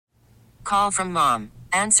Call from mom.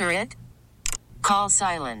 Answer it. Call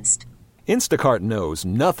silenced. Instacart knows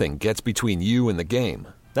nothing gets between you and the game.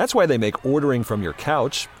 That's why they make ordering from your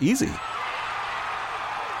couch easy.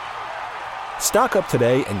 Stock up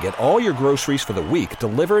today and get all your groceries for the week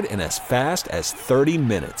delivered in as fast as 30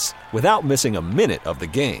 minutes without missing a minute of the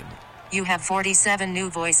game. You have 47 new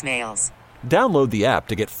voicemails. Download the app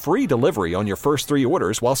to get free delivery on your first 3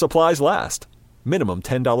 orders while supplies last. Minimum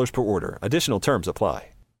 $10 per order. Additional terms apply.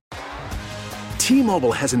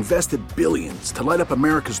 T-Mobile has invested billions to light up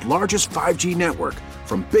America's largest 5G network,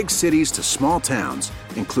 from big cities to small towns,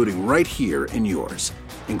 including right here in yours.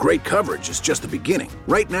 And great coverage is just the beginning.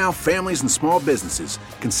 Right now, families and small businesses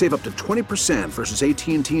can save up to 20% versus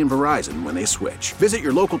AT&T and Verizon when they switch. Visit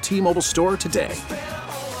your local T-Mobile store today.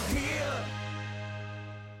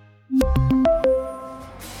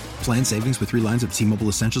 Plan savings with 3 lines of T-Mobile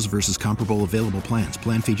Essentials versus comparable available plans.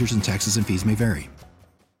 Plan features and taxes and fees may vary.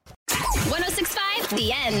 106.5,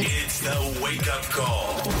 The End. It's the wake-up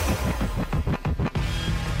call.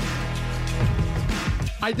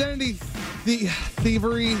 Identity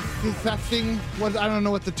thievery, thefting. I don't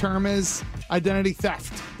know what the term is. Identity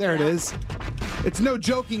theft. There it is. It's no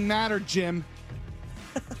joking matter, Jim.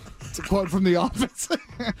 It's a quote from The Office.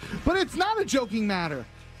 But it's not a joking matter.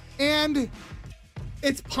 And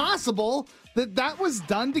it's possible that was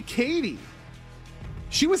done to Katie.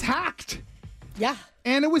 She was hacked. Yeah.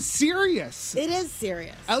 And it was serious. It is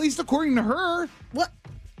serious. At least according to her. What?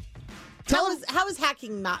 How is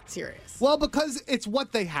hacking not serious? Well, because it's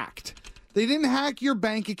what they hacked. They didn't hack your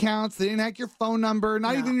bank accounts. They didn't hack your phone number,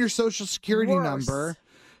 not even your social security number.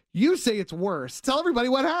 You say it's worse. Tell everybody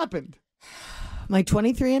what happened. My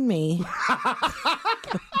 23andMe,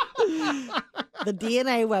 the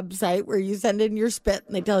DNA website where you send in your spit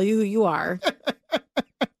and they tell you who you are,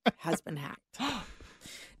 has been hacked.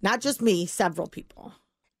 Not just me, several people.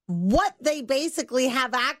 What they basically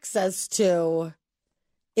have access to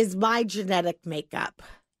is my genetic makeup.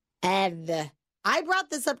 And I brought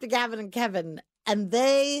this up to Gavin and Kevin, and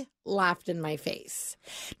they laughed in my face.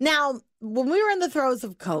 Now, when we were in the throes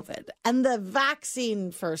of COVID and the vaccine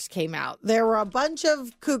first came out, there were a bunch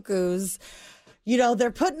of cuckoos. You know, they're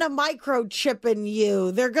putting a microchip in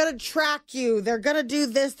you. They're going to track you. They're going to do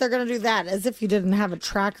this. They're going to do that. As if you didn't have a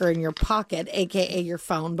tracker in your pocket, a.k.a. your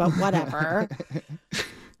phone, but whatever.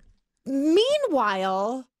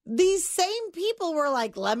 Meanwhile, these same people were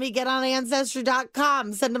like, let me get on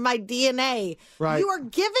Ancestry.com, send them my DNA. Right. You are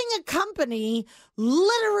giving a company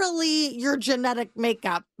literally your genetic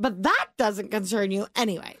makeup, but that doesn't concern you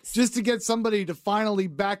anyways. Just to get somebody to finally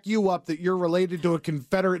back you up that you're related to a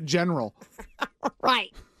Confederate general.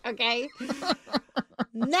 Right. Okay.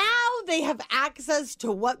 Now they have access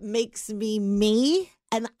to what makes me me.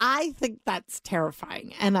 And I think that's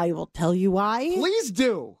terrifying. And I will tell you why. Please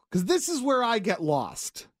do, because this is where I get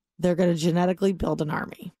lost. They're going to genetically build an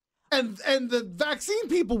army. And the vaccine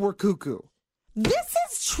people were cuckoo. This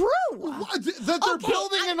is true. What? That they're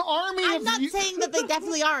building an army I'm not saying that they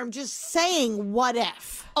definitely are. I'm just saying, what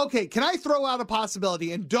if? Okay, can I throw out a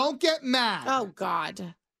possibility? And don't get mad. Oh,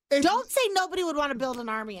 God. Don't say nobody would want to build an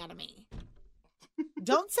army out of me.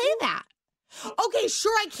 Don't say that. Okay,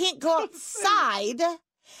 sure, I can't go outside.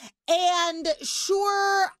 And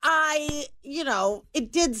sure,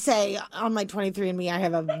 it did say on my 23andMe, I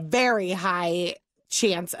have a very high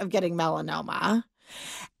chance of getting melanoma.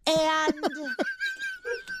 And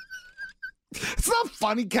it's not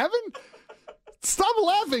funny, Kevin. Stop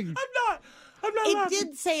laughing. I'm not laughing.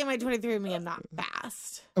 Did say in my 23andMe I'm not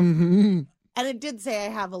fast. Mm-hmm. And it did say I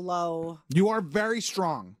have a low. You are very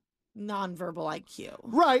strong. Non-verbal IQ.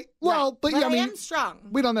 Right. Well, but I mean, am strong.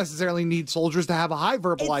 We don't necessarily need soldiers to have a high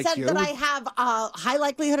verbal IQ. It said that I have a high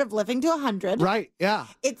likelihood of living to 100. Right. Yeah.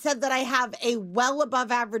 It said that I have a well above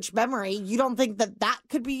average memory. You don't think that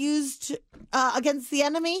could be used against the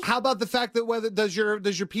enemy? How about the fact that does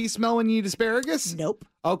your pea smell when you eat asparagus? Nope.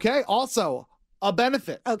 Okay. Also, a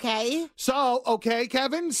benefit. Okay. So, okay,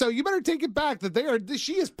 Kevin. So you better take it back that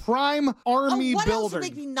she is prime army what builder. Else would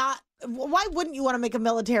make me not? Why wouldn't you want to make a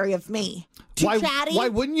military of me? Too chatty? Why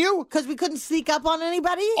wouldn't you? Because we couldn't sneak up on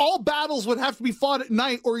anybody? All battles would have to be fought at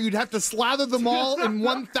night, or you'd have to slather them all in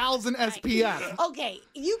 1,000 SPF. Okay,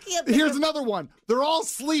 you can't. Here's another one. They're all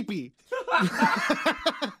sleepy.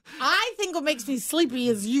 I think what makes me sleepy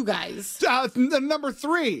is you guys. Number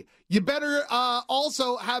 3, you better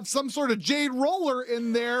also have some sort of jade roller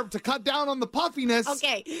in there to cut down on the puffiness.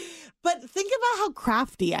 Okay, but think about how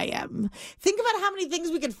crafty I am. Think about how many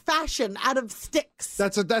things we could fashion out of sticks.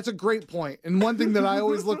 That's a great point. And one thing that I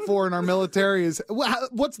always look for in our military is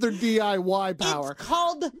what's their DIY power? It's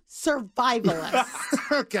called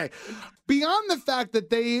survivalist. Okay. Beyond the fact that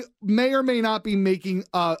they may or may not be making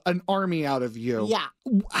an army out of you, Yeah.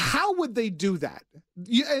 how would they do that?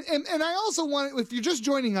 And I also want, if you're just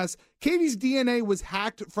joining us, Katie's DNA was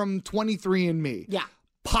hacked from 23andMe. Yeah.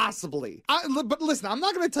 Possibly. But listen, I'm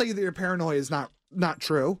not going to tell you that your paranoia is not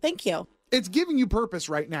true. Thank you. It's giving you purpose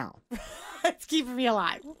right now. It's keeping me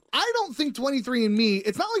alive. I don't think 23andMe,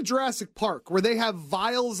 it's not like Jurassic Park where they have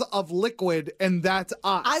vials of liquid and that's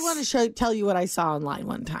us. I want to tell you what I saw online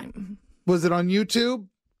one time. Was it on YouTube?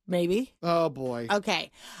 Maybe. Oh, boy.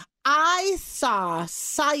 Okay. I saw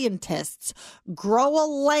scientists grow a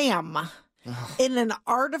lamb in an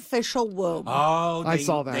artificial womb. Oh, I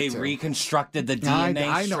saw that They too. reconstructed the DNA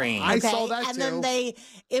I know. strain. I saw that and too. then they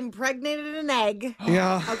impregnated an egg.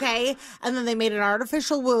 Yeah. Okay. And then they made an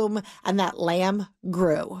artificial womb and that lamb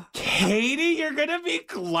grew. Katie, you're going to be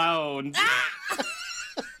cloned.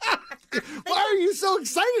 Why are you so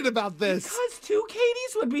excited about this? Because 2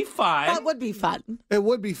 Katies would be fun. That would be fun. It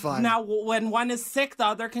would be fun. Now, when one is sick, the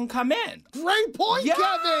other can come in. Great point, Yeah.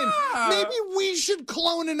 Kevin. Maybe we should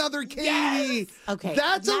clone another Katie. Yes. Okay.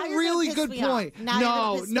 That's Now a you're really gonna piss good me off. point. Now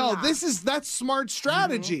you're gonna piss me off. That's smart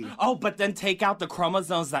strategy. Oh, but then take out the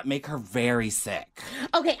chromosomes that make her very sick.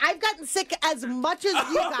 Okay. I've gotten sick as much as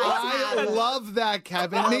you guys I have. love that,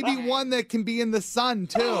 Kevin. Maybe one that can be in the sun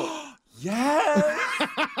too. Yes.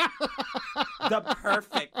 The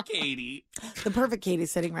perfect Katie. The perfect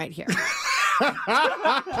Katie's sitting right here.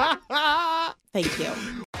 Thank you.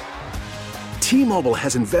 T-Mobile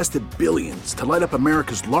has invested billions to light up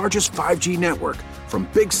America's largest 5G network, from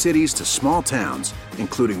big cities to small towns,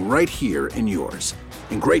 including right here in yours.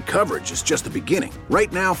 And great coverage is just the beginning.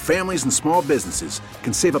 Right now, families and small businesses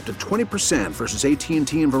can save up to 20% versus AT&T and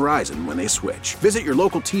Verizon when they switch. Visit your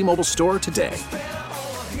local T-Mobile store today.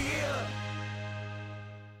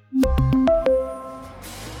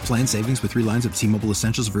 Plan savings with 3 lines of T-Mobile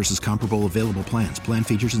Essentials versus comparable available plans. Plan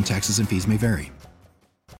features and taxes and fees may vary.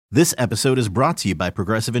 This episode is brought to you by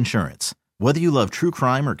Progressive Insurance. Whether you love true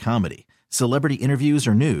crime or comedy, celebrity interviews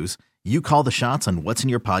or news, you call the shots on what's in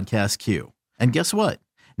your podcast queue. And guess what?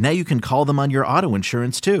 Now you can call them on your auto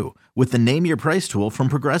insurance too with the Name Your Price tool from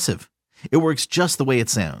Progressive. It works just the way it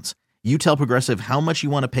sounds. You tell Progressive how much you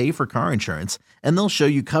want to pay for car insurance, and they'll show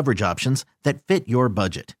you coverage options that fit your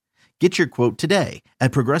budget. Get your quote today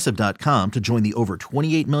at Progressive.com to join the over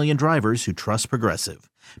 28 million drivers who trust Progressive.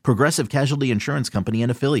 Progressive Casualty Insurance Company and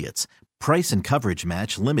Affiliates. Price and coverage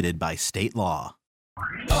match limited by state law.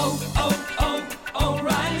 O'Reilly.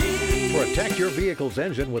 Protect your vehicle's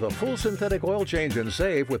engine with a full synthetic oil change and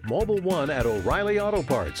save with Mobil 1 at O'Reilly Auto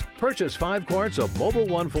Parts. Purchase 5 quarts of Mobil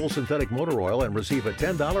 1 full synthetic motor oil and receive a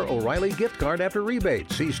 $10 O'Reilly gift card after rebate.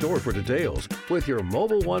 See store for details. With your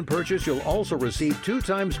Mobil 1 purchase, you'll also receive 2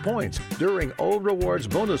 times points during O Rewards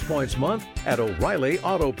Bonus Points Month at O'Reilly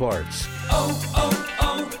Auto Parts.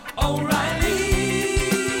 O'Reilly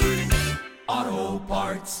Auto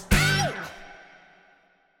Parts.